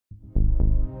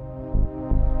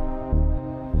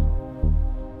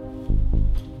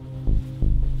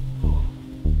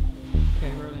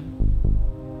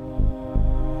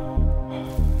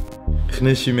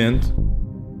renascimento.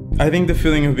 I think the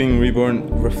feeling of being reborn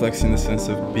reflects in the sense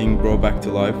of being brought back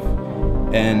to life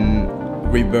and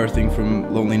rebirthing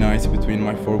from lonely nights between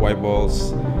my 4 white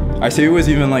walls. I say it was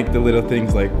even like the little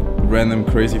things like random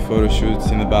crazy photo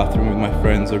shoots in the bathroom with my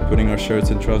friends, or putting our shirts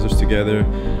and trousers together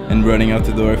and running out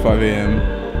the door at 5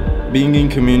 a.m. Being in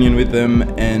communion with them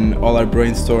and all our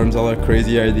brainstorms, all our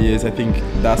crazy ideas, I think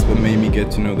that's what made me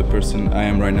get to know the person I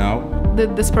am right now. The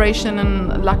desperation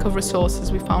and lack of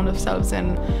resources we found ourselves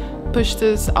in pushed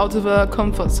us out of our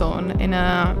comfort zone in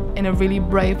a really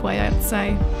brave way, I'd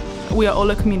say. We are all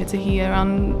a community here,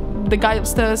 and the guy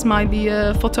upstairs might be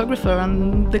a photographer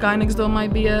and the guy next door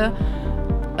might be a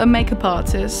makeup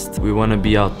artist. We want to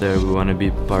be out there, we want to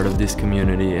be part of this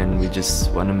community, and we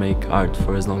just want to make art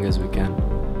for as long as we can.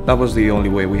 That was the only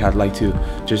way we had like to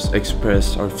just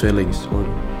express our feelings or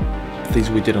things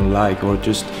we didn't like, or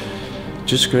just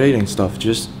creating stuff.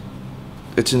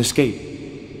 It's an escape.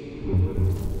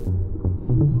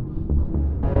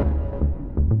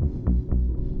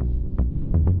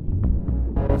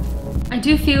 I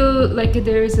do feel like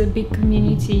there is a big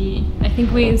community. I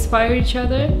think we inspire each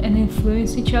other and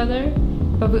influence each other,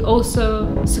 but we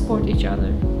also support each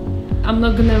other. I'm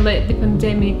not gonna let the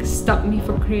pandemic stop me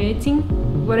from creating.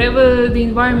 Whatever the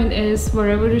environment is,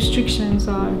 whatever restrictions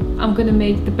are, I'm gonna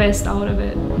make the best out of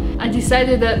it. I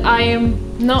decided that I am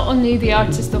not only the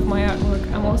artist of my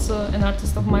artwork, I'm also an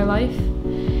artist of my life.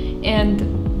 And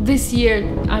this year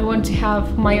I want to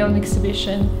have my own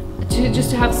exhibition, just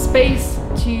to have space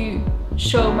to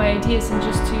show my ideas and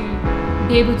just to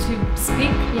be able to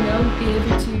speak, you know, be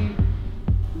able to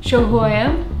show who I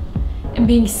am and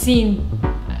being seen.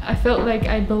 I felt like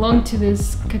I belong to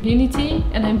this community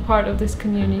and I'm part of this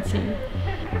community.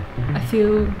 I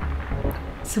feel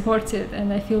supported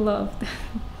and I feel loved.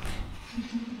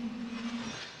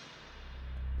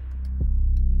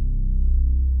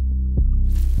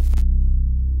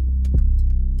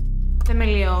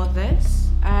 Themeliades.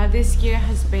 This year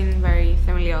has been very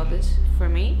themeliades for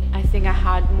me. I think I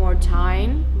had more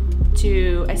time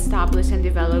to establish and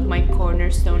develop my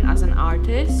cornerstone as an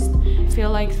artist. I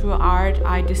feel like through art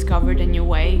I discovered a new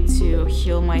way to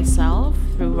heal myself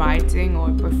through writing or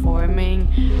performing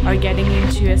or getting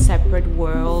into a separate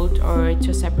world or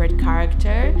to a separate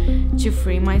character to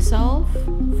free myself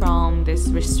from this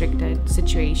restricted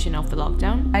situation of the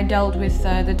lockdown. I dealt with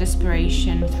the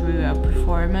desperation through a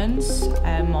performance,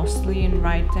 mostly in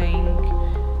writing,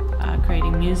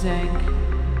 creating music.